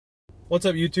What's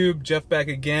up YouTube? Jeff back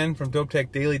again from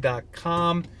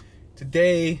dopetechdaily.com.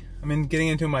 Today I'm getting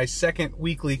into my second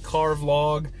weekly car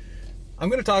vlog. I'm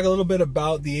going to talk a little bit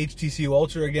about the HTC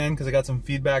Ultra again because I got some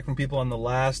feedback from people on the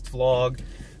last vlog.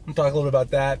 I'm going to talk a little bit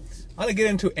about that. I'm going to get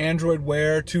into Android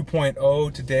Wear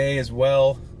 2.0 today as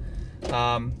well.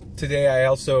 Today I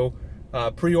also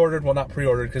pre-ordered, well not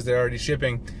pre-ordered because they're already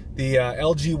shipping, the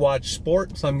LG Watch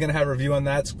Sport. So I'm going to have a review on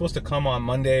that. It's supposed to come on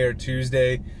Monday or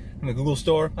Tuesday in the Google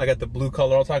store. I got the blue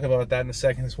color. I'll talk about that in a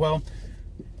second as well.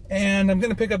 And I'm going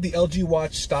to pick up the LG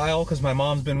Watch Style because my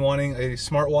mom's been wanting a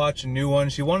smartwatch, a new one.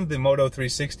 She wanted the Moto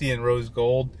 360 in rose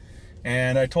gold.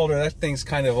 And I told her that thing's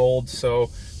kind of old,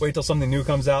 so wait till something new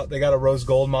comes out. They got a rose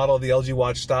gold model of the LG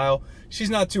Watch Style.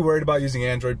 She's not too worried about using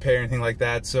Android Pay or anything like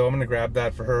that, so I'm going to grab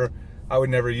that for her. I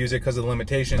would never use it because of the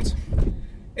limitations.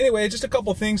 Anyway, just a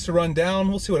couple things to run down.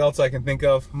 We'll see what else I can think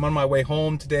of. I'm on my way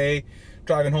home today,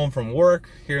 driving home from work,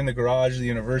 here in the garage of the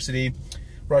university.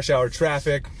 Rush hour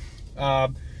traffic.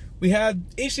 We had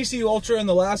HTC Ultra in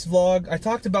the last vlog. I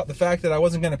talked about the fact that I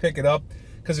wasn't going to pick it up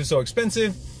because it's so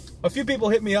expensive. A few people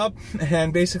hit me up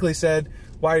and basically said,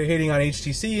 why are you hating on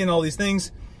HTC and all these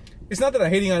things? It's not that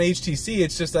I'm hating on HTC,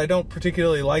 it's just I don't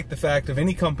particularly like the fact of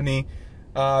any company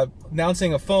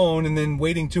announcing a phone and then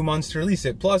waiting 2 months to release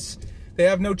it. Plus, they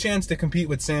have no chance to compete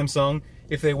with Samsung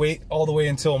if they wait all the way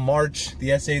until March. The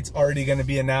S8's already going to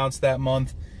be announced that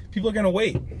month. People are going to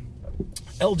wait.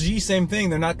 LG, same thing.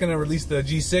 They're not going to release the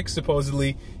G6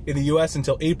 supposedly in the US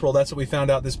until April. That's what we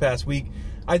found out this past week.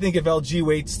 I think if LG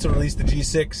waits to release the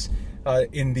G6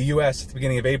 in the US at the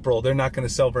beginning of April, they're not going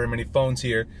to sell very many phones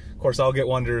here. Of course, I'll get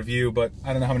one to review, but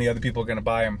I don't know how many other people are going to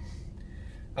buy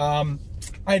them.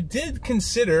 I did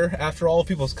consider, after all of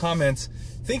people's comments,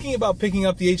 thinking about picking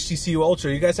up the HTC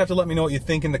Ultra. You guys have to let me know what you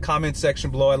think in the comments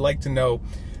section below. I'd like to know.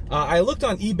 I looked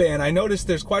on eBay and I noticed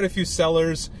there's quite a few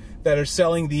sellers that are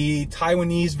selling the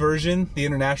Taiwanese version, the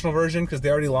international version, because they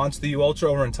already launched the U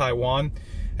Ultra over in Taiwan.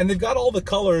 And they've got all the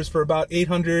colors for about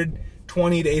 $820 to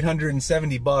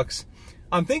 $870.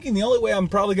 I'm thinking the only way I'm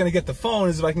probably going to get the phone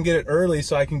is if I can get it early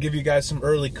so I can give you guys some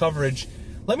early coverage.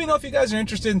 Let me know if you guys are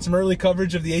interested in some early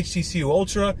coverage of the HTC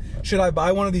Ultra. Should I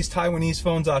buy one of these Taiwanese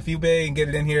phones off eBay and get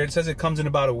it in here? It says it comes in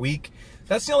about a week.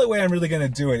 That's the only way I'm really going to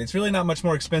do it. It's really not much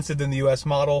more expensive than the US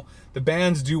model. The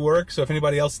bands do work, so if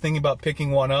anybody else is thinking about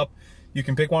picking one up, you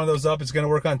can pick one of those up. It's going to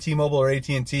work on T-Mobile or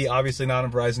AT&T, obviously not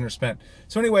on Verizon or Sprint.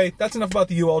 So anyway, that's enough about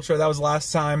the U Ultra. That was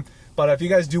last time. But if you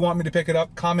guys do want me to pick it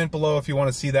up, comment below if you want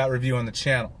to see that review on the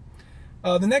channel.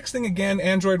 The next thing again,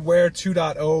 Android Wear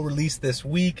 2.0 released this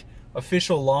week.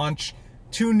 Official launch.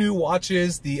 2 new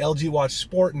watches, the LG Watch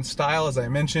Sport and Style, as I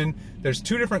mentioned. There's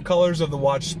 2 different colors of the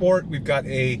Watch Sport. We've got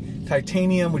a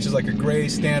titanium, which is like a gray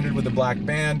standard with a black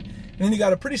band. And then you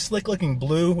got a pretty slick looking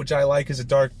blue, which I like, is a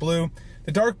dark blue.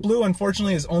 The dark blue,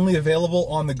 unfortunately, is only available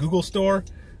on the Google store.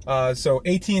 So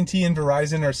AT&T and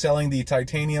Verizon are selling the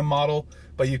titanium model,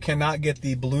 but you cannot get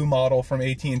the blue model from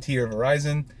AT&T or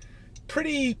Verizon.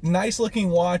 Pretty nice looking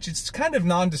watch. It's kind of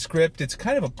nondescript. It's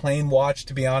kind of a plain watch,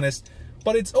 to be honest,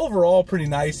 but it's overall pretty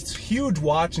nice. It's a huge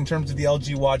watch in terms of the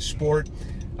LG Watch Sport.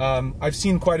 I've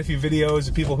seen quite a few videos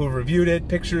of people who've reviewed it,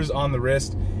 pictures on the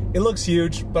wrist. It looks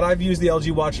huge, but I've used the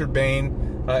LG Watch Urbane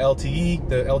LTE,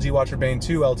 the LG Watch Urbane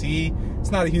 2 LTE.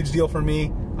 It's not a huge deal for me.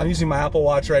 I'm using my Apple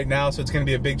Watch right now, so it's going to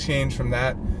be a big change from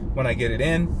that when I get it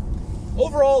in.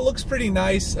 Overall, it looks pretty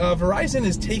nice. Verizon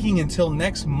is taking until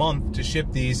next month to ship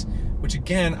these, which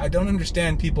again, I don't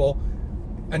understand people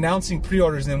announcing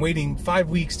pre-orders and then waiting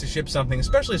 5 weeks to ship something,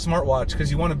 especially a smartwatch,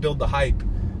 because you want to build the hype.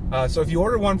 So if you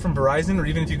order one from Verizon, or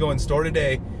even if you go in store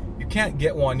today, you can't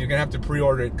get one. You're going to have to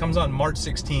pre-order it. It comes on March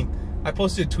 16th. I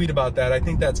posted a tweet about that. I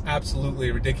think that's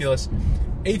absolutely ridiculous.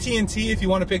 AT&T, if you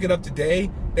want to pick it up today,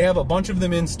 they have a bunch of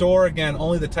them in store. Again,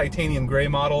 only the titanium gray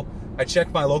model. I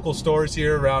checked my local stores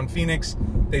here around Phoenix.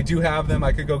 They do have them.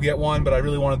 I could go get one, but I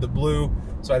really wanted the blue,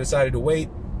 so I decided to wait.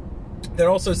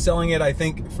 They're also selling it, I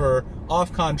think, for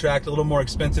off contract, a little more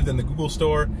expensive than the Google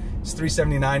store. It's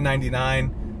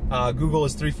 $379.99. Google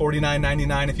is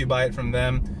 $349.99 if you buy it from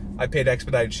them. I paid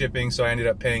expedited shipping, so I ended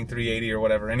up paying $380 or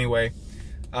whatever anyway.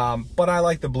 But I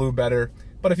like the blue better.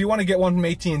 But if you want to get one from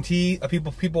AT&T,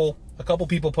 a couple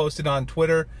people posted on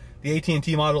Twitter, the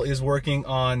AT&T model is working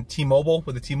on T-Mobile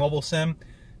with a T-Mobile SIM.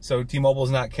 So T-Mobile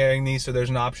is not carrying these, so there's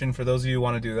an option for those of you who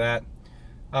want to do that.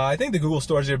 I think the Google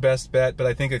store is your best bet, but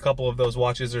I think a couple of those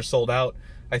watches are sold out.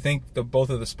 I think both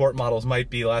of the Sport models might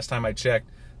be, last time I checked.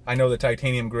 I know the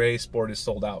titanium gray Sport is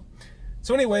sold out.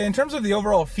 So anyway, in terms of the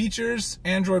overall features,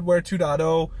 Android Wear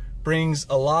 2.0 brings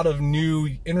a lot of new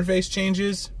interface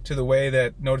changes to the way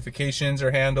that notifications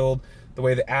are handled, the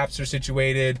way the apps are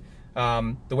situated,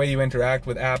 the way you interact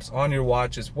with apps on your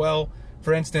watch as well.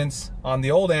 For instance, on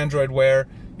the old Android Wear,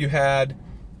 you had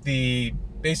the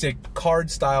basic card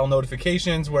style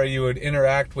notifications where you would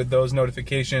interact with those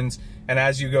notifications, and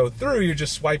as you go through, you're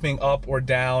just swiping up or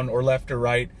down or left or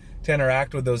right to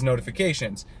interact with those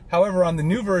notifications. However, on the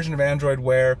new version of Android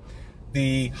Wear,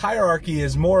 the hierarchy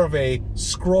is more of a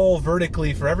scroll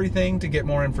vertically for everything to get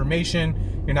more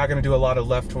information. You're not going to do a lot of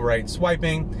left to right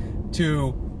swiping.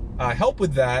 To help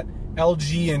with that,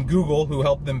 LG and Google, who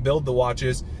helped them build the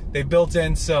watches, they built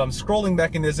in some scrolling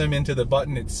mechanism into the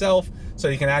button itself, so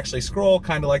you can actually scroll,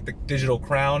 kind of like the digital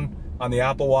crown on the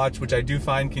Apple Watch, which I do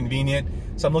find convenient.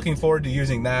 So I'm looking forward to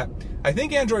using that. I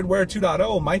think Android Wear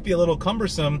 2.0 might be a little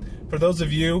cumbersome for those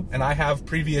of you, and I have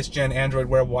previous gen Android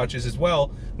Wear watches as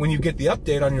well. When you get the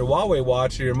update on your Huawei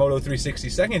watch or your Moto 360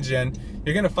 2nd gen,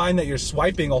 you're going to find that you're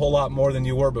swiping a whole lot more than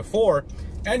you were before,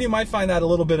 and you might find that a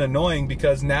little bit annoying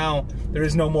because now there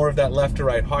is no more of that left to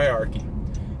right hierarchy.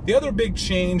 The other big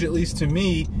change, at least to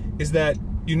me, is that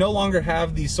you no longer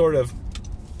have these sort of,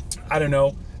 I don't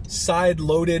know,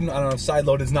 side-loaded, I don't know if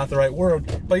side-loaded is not the right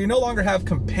word, but you no longer have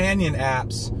companion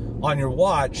apps on your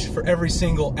watch for every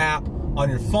single app on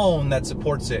your phone that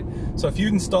supports it. So if you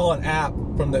install an app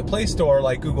from the Play Store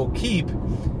like Google Keep,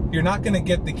 you're not going to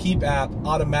get the Keep app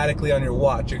automatically on your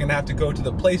watch. You're going to have to go to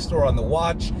the Play Store on the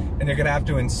watch, and you're going to have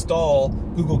to install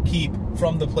Google Keep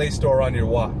from the Play Store on your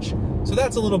watch. So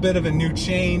that's a little bit of a new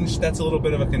change. That's a little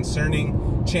bit of a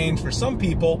concerning change for some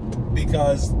people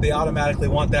because they automatically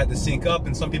want that to sync up,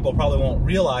 and some people probably won't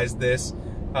realize this,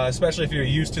 especially if you're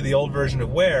used to the old version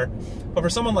of Wear. But for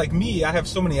someone like me, I have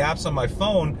so many apps on my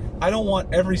phone, I don't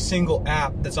want every single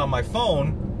app that's on my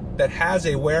phone that has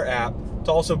a Wear app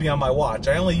to also be on my watch.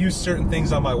 I only use certain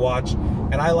things on my watch,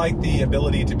 and I like the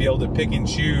ability to be able to pick and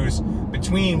choose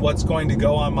between what's going to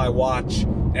go on my watch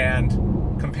and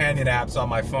companion apps on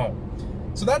my phone.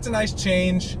 So that's a nice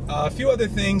change. A few other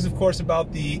things, of course,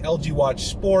 about the LG Watch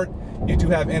Sport. You do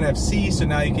have NFC, so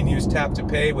now you can use tap to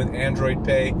pay with Android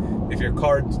Pay if your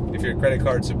credit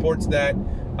card supports that.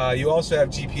 You also have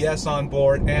GPS on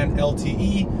board and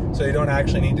LTE, so you don't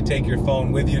actually need to take your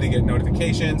phone with you to get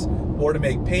notifications or to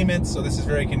make payments. So this is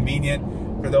very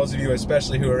convenient for those of you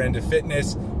especially who are into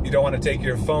fitness. You don't want to take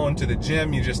your phone to the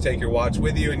gym, you just take your watch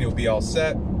with you and you'll be all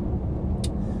set.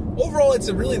 Overall, it's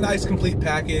a really nice complete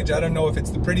package. I don't know if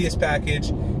it's the prettiest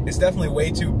package. It's definitely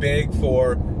way too big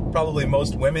for probably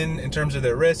most women in terms of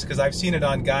their wrists, because I've seen it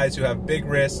on guys who have big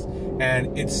wrists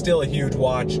and it's still a huge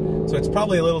watch. So it's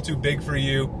probably a little too big for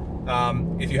you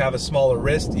if you have a smaller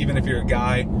wrist, even if you're a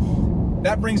guy.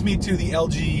 That brings me to the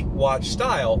LG Watch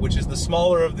Style, which is the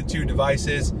smaller of the two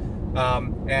devices.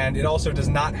 And it also does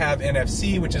not have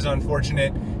NFC, which is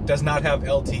unfortunate. Does not have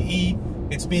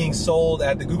LTE. It's being sold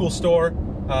at the Google Store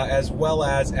as well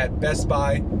as at Best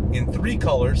Buy in 3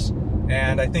 colors.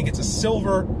 And I think it's a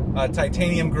silver,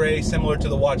 titanium gray, similar to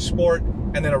the Watch Sport,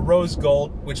 and then a rose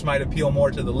gold, which might appeal more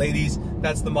to the ladies.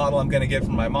 That's the model I'm going to get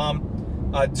from my mom.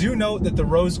 Do note that the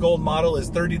rose gold model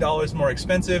is $30 more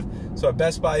expensive. So at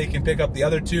Best Buy, you can pick up the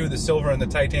other two, the silver and the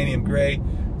titanium gray,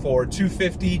 for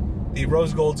 $250. The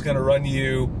rose gold's going to run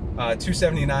you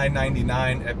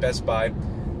 $279.99 at Best Buy.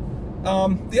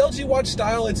 The LG Watch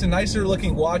Style, it's a nicer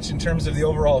looking watch in terms of the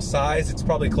overall size. It's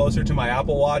probably closer to my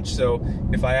Apple Watch, so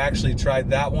if I actually tried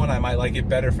that one, I might like it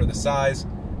better for the size.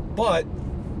 But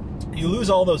you lose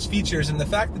all those features, and the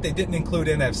fact that they didn't include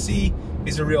NFC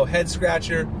is a real head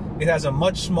scratcher. It has a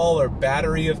much smaller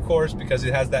battery, of course, because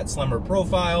it has that slimmer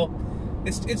profile.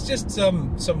 It's just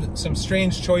some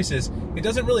strange choices. It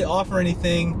doesn't really offer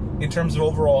anything in terms of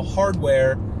overall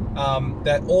hardware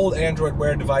that old Android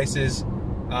Wear devices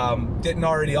didn't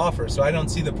already offer. So I don't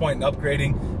see the point in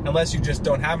upgrading unless you just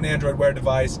don't have an Android Wear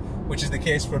device, which is the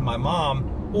case for my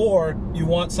mom, or you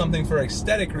want something for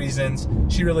aesthetic reasons.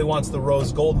 She really wants the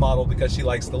rose gold model because she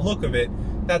likes the look of it.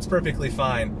 That's perfectly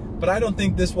fine. But I don't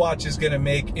think this watch is going to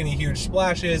make any huge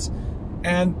splashes.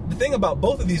 And the thing about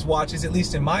both of these watches, at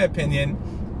least in my opinion,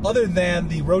 other than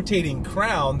the rotating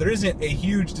crown, there isn't a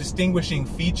huge distinguishing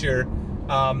feature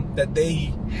that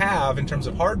they have in terms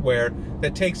of hardware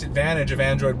that takes advantage of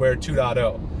Android Wear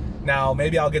 2.0. Now,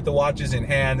 maybe I'll get the watches in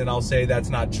hand and I'll say that's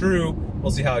not true.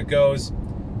 We'll see how it goes.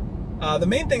 The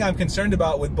main thing I'm concerned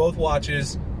about with both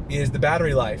watches is the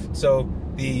battery life. So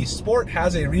the Sport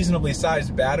has a reasonably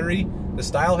sized battery. The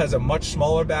Style has a much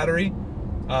smaller battery.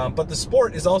 But the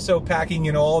Sport is also packing,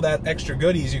 you know, all that extra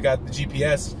goodies. You got the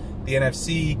GPS, the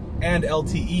NFC, and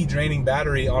LTE draining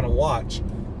battery on a watch.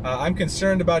 I'm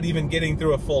concerned about even getting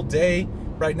through a full day.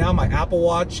 Right now, my Apple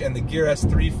Watch and the Gear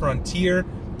S3 Frontier,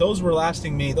 those are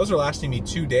lasting me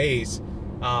 2 days.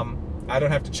 I I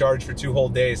don't have to charge for 2 whole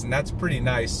days, and that's pretty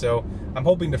nice. So I'm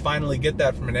hoping to finally get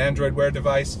that from an Android Wear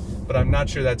device, but I'm not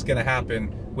sure that's going to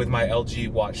happen with my LG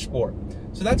Watch Sport.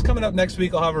 So that's coming up next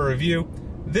week. I'll have a review.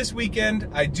 This weekend,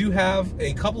 I do have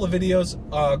a couple of videos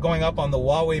going up on the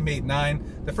Huawei Mate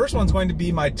 9. The first one's going to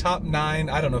be my top 9.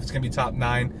 I don't know if it's going to be top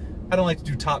 9. I don't like to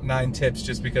do top 9 tips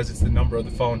just because it's the number of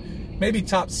the phone. Maybe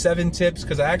top 7 tips,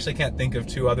 because I actually can't think of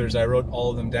 2 others. I wrote all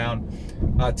of them down.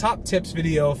 Top tips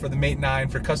video for the Mate 9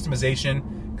 for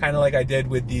customization, kind of like I did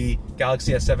with the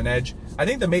Galaxy S7 Edge. I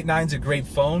think the Mate 9's a great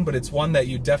phone, but it's one that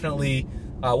you definitely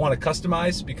want to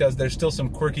customize because there's still some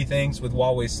quirky things with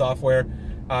Huawei software.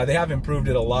 They have improved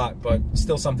it a lot, but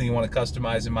still something you want to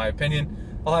customize in my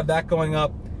opinion. I'll have that going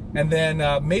up. And then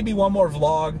maybe one more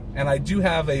vlog, and I do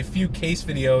have a few case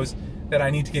videos that I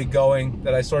need to get going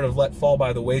that I sort of let fall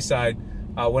by the wayside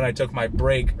when I took my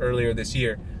break earlier this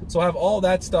year. So I'll have all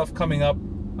that stuff coming up,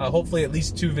 hopefully at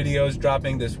least 2 videos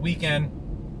dropping this weekend.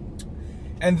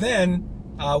 And then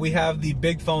we have the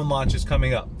big phone launches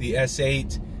coming up, the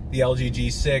S8, the LG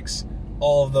G6,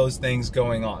 all of those things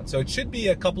going on. So it should be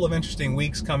a couple of interesting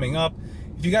weeks coming up.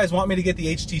 If you guys want me to get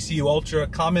the HTC Ultra,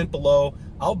 comment below.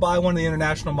 I'll buy one of the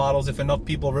international models if enough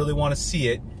people really want to see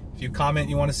it. If you comment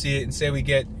you want to see it, and say we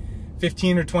get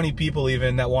 15 or 20 people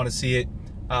even that want to see it,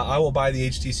 I will buy the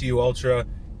HTC Ultra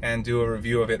and do a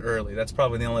review of it early. That's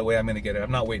probably the only way I'm going to get it.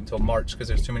 I'm not waiting until March because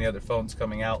there's too many other phones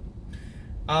coming out.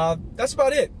 That's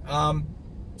about it.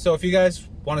 So if you guys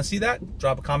want to see that,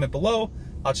 drop a comment below.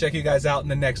 I'll check you guys out in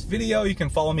the next video. You can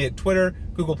follow me at Twitter,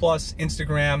 Google+,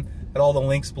 Instagram, at all the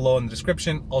links below in the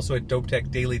description, also at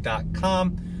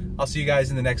dopetechdaily.com. I'll see you guys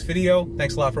in the next video.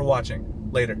 Thanks a lot for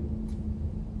watching. Later.